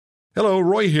Hello,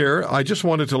 Roy here. I just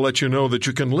wanted to let you know that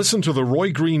you can listen to The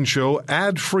Roy Green Show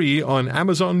ad-free on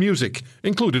Amazon Music,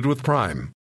 included with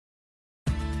Prime.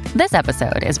 This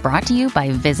episode is brought to you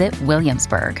by Visit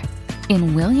Williamsburg.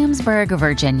 In Williamsburg,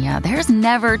 Virginia, there's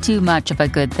never too much of a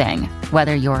good thing.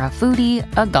 Whether you're a foodie,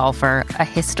 a golfer, a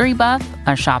history buff,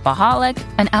 a shopaholic,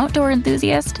 an outdoor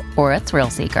enthusiast, or a thrill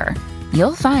seeker,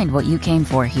 you'll find what you came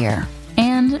for here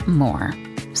and more.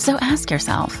 So ask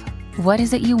yourself, what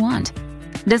is it you want?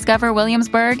 Discover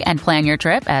Williamsburg and plan your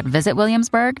trip at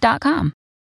visitwilliamsburg.com.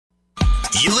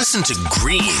 You listen to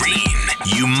Green,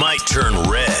 you might turn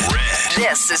red.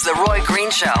 This is The Roy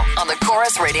Green Show on the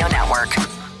Chorus Radio Network.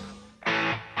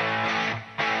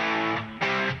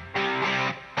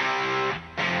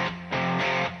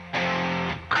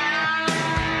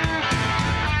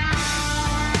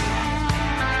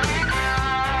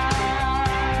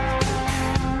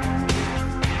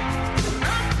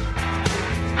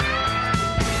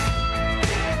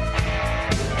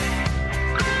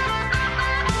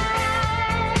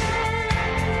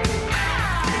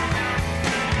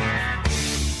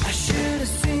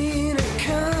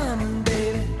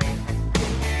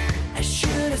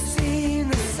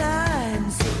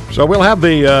 So we'll have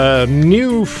the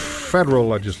new federal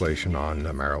legislation on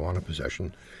marijuana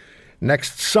possession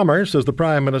next summer, says the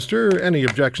Prime Minister, any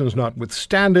objections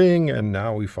notwithstanding. And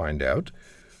now we find out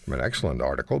from an excellent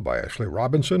article by Ashley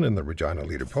Robinson in the Regina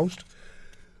Leader-Post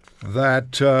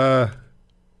that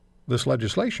this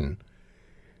legislation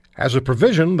has a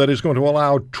provision that is going to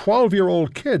allow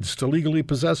 12-year-old kids to legally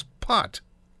possess pot.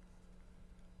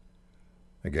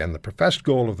 Again, the professed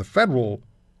goal of the federal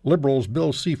Liberals'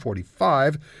 Bill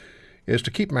C-45 is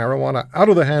to keep marijuana out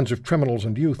of the hands of criminals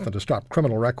and youth and to stop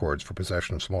criminal records for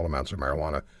possession of small amounts of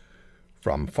marijuana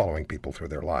from following people through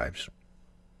their lives.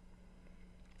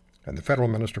 And the Federal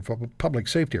Minister for Public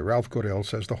Safety, Ralph Goodale,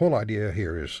 says the whole idea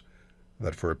here is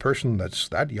that for a person that's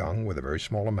that young with a very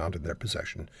small amount in their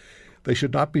possession, they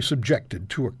should not be subjected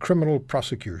to a criminal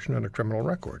prosecution and a criminal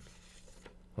record.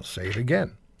 I'll say it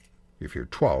again. If you're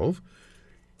 12,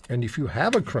 and if you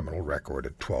have a criminal record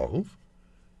at 12,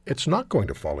 it's not going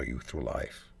to follow you through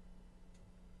life.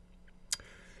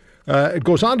 It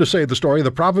goes on to say, the story,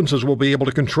 the provinces will be able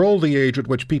to control the age at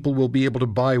which people will be able to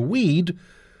buy weed,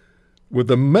 with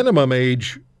the minimum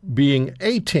age being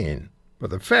 18.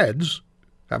 But the feds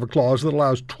have a clause that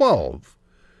allows 12.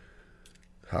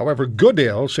 However,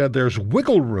 Goodale said there's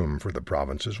wiggle room for the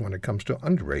provinces when it comes to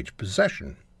underage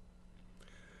possession.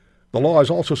 The law is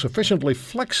also sufficiently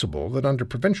flexible that under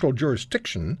provincial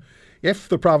jurisdiction, if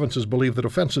the provinces believe that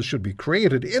offences should be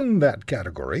created in that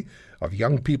category of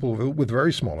young people with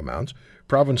very small amounts,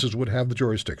 provinces would have the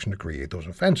jurisdiction to create those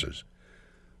offences.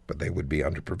 But they would be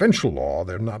under provincial law,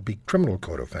 there would not be criminal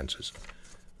code offences.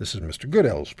 This is Mr.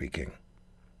 Goodale speaking.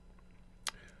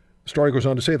 The story goes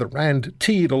on to say that Rand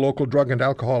Teed, a local drug and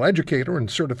alcohol educator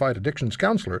and certified addictions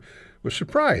counselor, was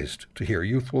surprised to hear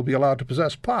youth will be allowed to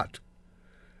possess pot.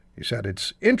 He said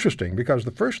it's interesting because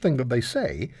the first thing that they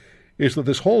say is that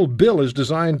this whole bill is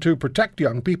designed to protect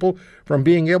young people from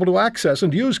being able to access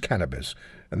and use cannabis.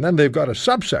 And then they've got a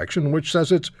subsection which says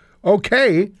it's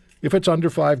okay if it's under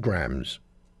 5 grams.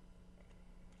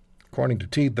 According to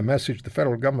Teed, the message the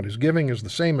federal government is giving is the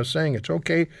same as saying it's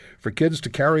okay for kids to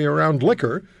carry around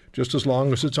liquor just as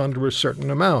long as it's under a certain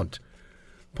amount.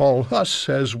 Paul Huss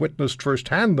has witnessed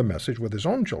firsthand the message with his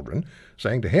own children,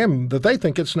 saying to him that they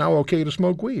think it's now okay to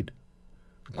smoke weed.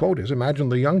 The quote is, imagine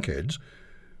the young kids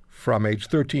from age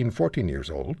 13, 14 years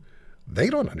old. They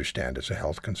don't understand it's a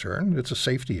health concern. It's a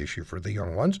safety issue for the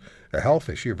young ones, a health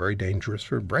issue very dangerous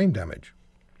for brain damage.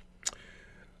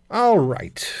 All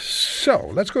right, so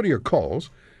let's go to your calls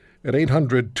at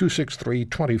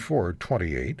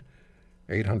 800-263-2428,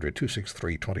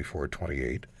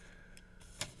 800-263-2428.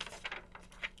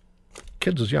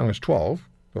 Kids as young as 12,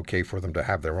 okay for them to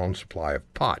have their own supply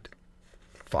of pot,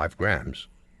 5 grams.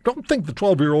 Don't think the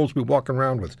 12-year-olds will be walking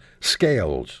around with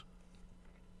scales.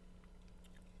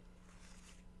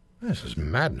 This is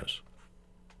madness.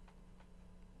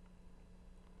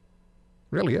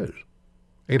 Really is.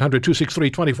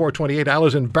 800-263-2428. Al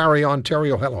is in Barrie,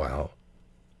 Ontario. Hello, Al.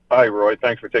 Hi, Roy.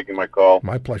 Thanks for taking my call.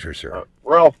 My pleasure, sir.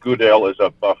 Ralph Goodale is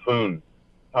a buffoon.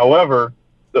 However,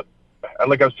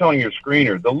 like I was telling your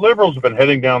screener, the Liberals have been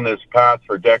heading down this path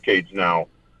for decades now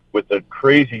with the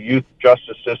crazy youth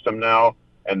justice system now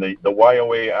and the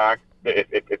YOA Act.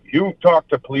 If you talk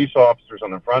to police officers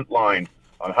on the front line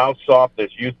on how soft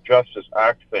this Youth Justice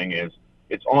Act thing is,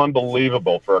 it's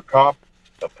unbelievable for a cop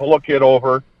to pull a kid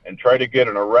over and try to get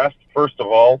an arrest, first of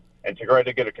all, and to try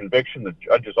to get a conviction. The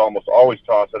judges almost always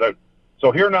toss it out.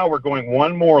 So here now we're going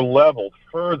one more level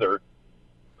further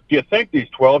Do you think these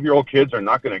 12-year-old kids are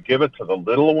not going to give it to the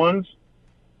little ones?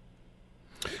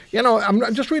 You know,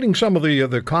 I'm just reading some of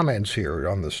the comments here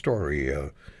on the story,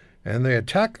 and they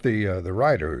attack the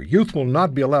writer. Youth will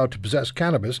not be allowed to possess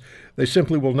cannabis. They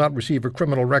simply will not receive a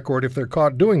criminal record if they're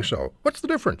caught doing so. What's the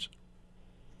difference?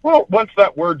 Well, once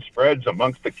that word spreads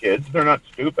amongst the kids, they're not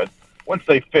stupid. Once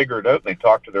they figure it out and they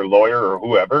talk to their lawyer or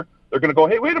whoever, they're going to go,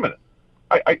 hey, wait a minute.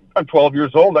 I'm 12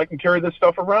 years old. I can carry this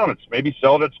stuff around. It's maybe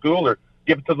sell it at school or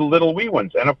give it to the little wee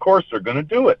ones. And, of course, they're going to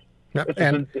do it. Yep.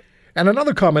 And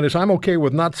another comment is, I'm okay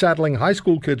with not saddling high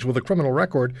school kids with a criminal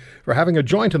record for having a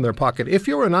joint in their pocket. If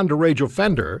you're an underage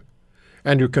offender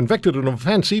and you're convicted of an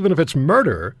offense, even if it's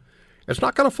murder, it's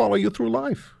not going to follow you through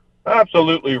life.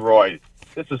 Absolutely, Roy.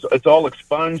 It's all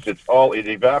expunged. It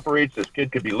evaporates. This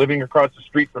kid could be living across the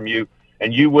street from you,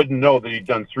 and you wouldn't know that he'd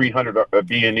done 300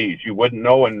 B&Es. You wouldn't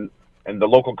know, and the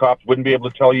local cops wouldn't be able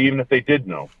to tell you even if they did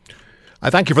know. I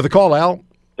thank you for the call, Al.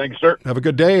 Thank you, sir. Have a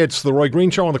good day. It's the Roy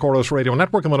Green Show on the Corus Radio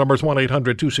Network, and the number is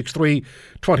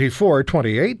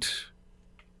 1-800-263-2428.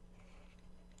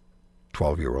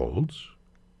 12-year-olds.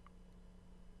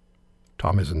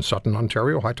 Tom is in Sutton,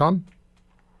 Ontario. Hi, Tom.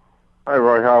 Hi,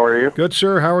 Roy. How are you? Good,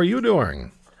 sir. How are you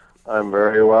doing? I'm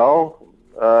very well.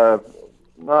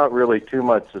 Not really too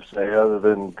much to say other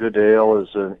than Goodale is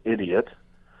an idiot,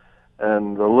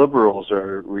 and the Liberals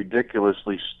are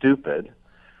ridiculously stupid.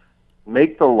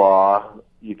 Make the law.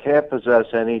 You can't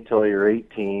possess any till you're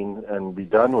 18 and be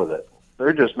done with it.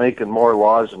 They're just making more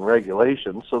laws and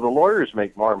regulations, so the lawyers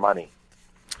make more money.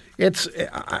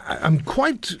 I'm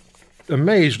quite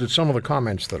amazed at some of the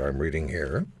comments that I'm reading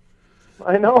here.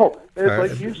 I know.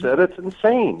 It's like you said, it's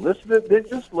insane. They're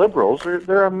just liberals.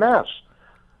 They're a mess.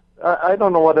 I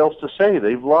don't know what else to say.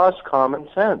 They've lost common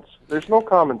sense. There's no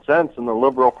common sense in the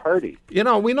Liberal Party. You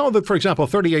know, we know that, for example,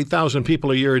 38,000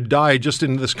 people a year die just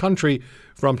in this country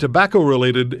from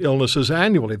tobacco-related illnesses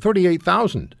annually.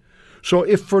 38,000. So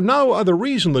if for no other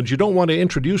reason that you don't want to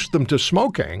introduce them to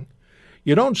smoking,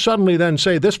 you don't suddenly then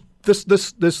say this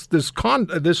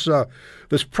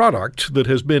product that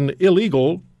has been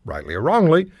illegal, rightly or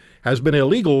wrongly, has been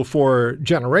illegal for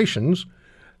generations,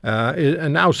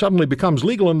 and now suddenly becomes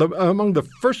legal. And among the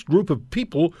first group of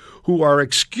people who are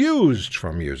excused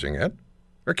from using it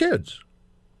are kids.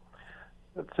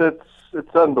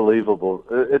 It's unbelievable.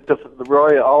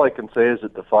 Roy, all I can say is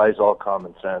it defies all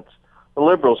common sense. The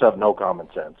Liberals have no common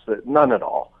sense, none at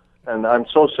all. And I'm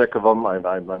so sick of them.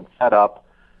 I'm fed up.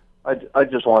 I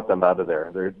just want them out of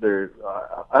there.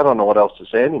 I don't know what else to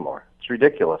say anymore. It's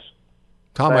ridiculous.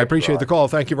 Tom, thanks, I appreciate the call.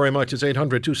 Thank you very much. It's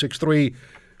 800-263-2428,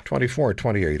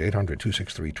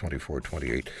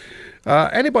 800-263-2428.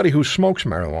 Anybody who smokes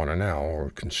marijuana now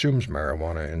or consumes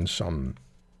marijuana in some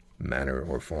manner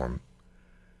or form,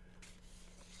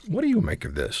 what do you make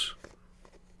of this?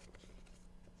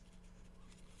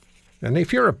 And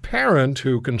if you're a parent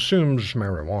who consumes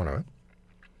marijuana,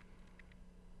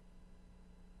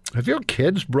 have your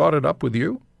kids brought it up with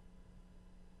you?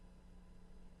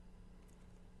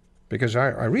 Because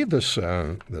I read this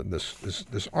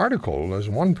article, as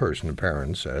one person, a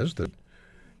parent, says that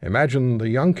imagine the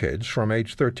young kids from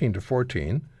age 13 to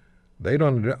 14, they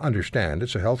don't understand.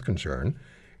 It's a health concern.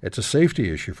 It's a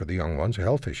safety issue for the young ones, a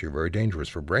health issue, very dangerous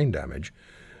for brain damage.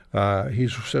 He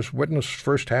says witnessed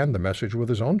firsthand the message with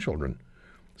his own children,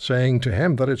 saying to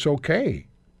him that it's okay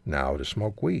now to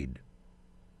smoke weed.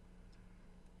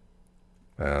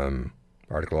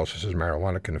 Article also says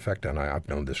marijuana can affect, and I've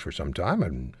known this for some time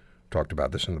and talked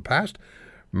about this in the past,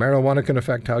 marijuana can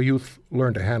affect how youth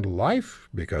learn to handle life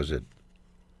because it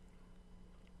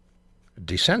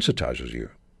desensitizes you.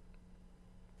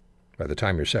 By the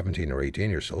time you're 17 or 18,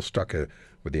 you're still stuck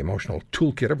with the emotional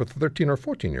toolkit of a 13 or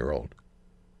 14-year-old.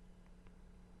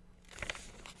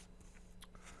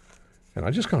 And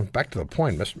I just come back to the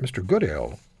point, Mr.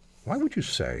 Goodale, why would you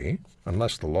say,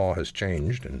 unless the law has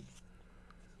changed and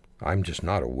I'm just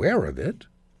not aware of it,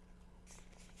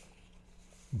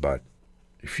 but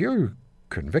if you're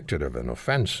convicted of an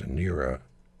offense and you're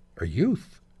a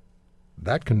youth,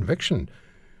 that conviction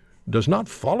does not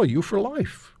follow you for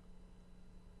life.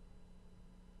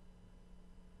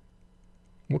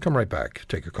 We'll come right back.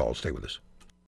 Take your call. Stay with us.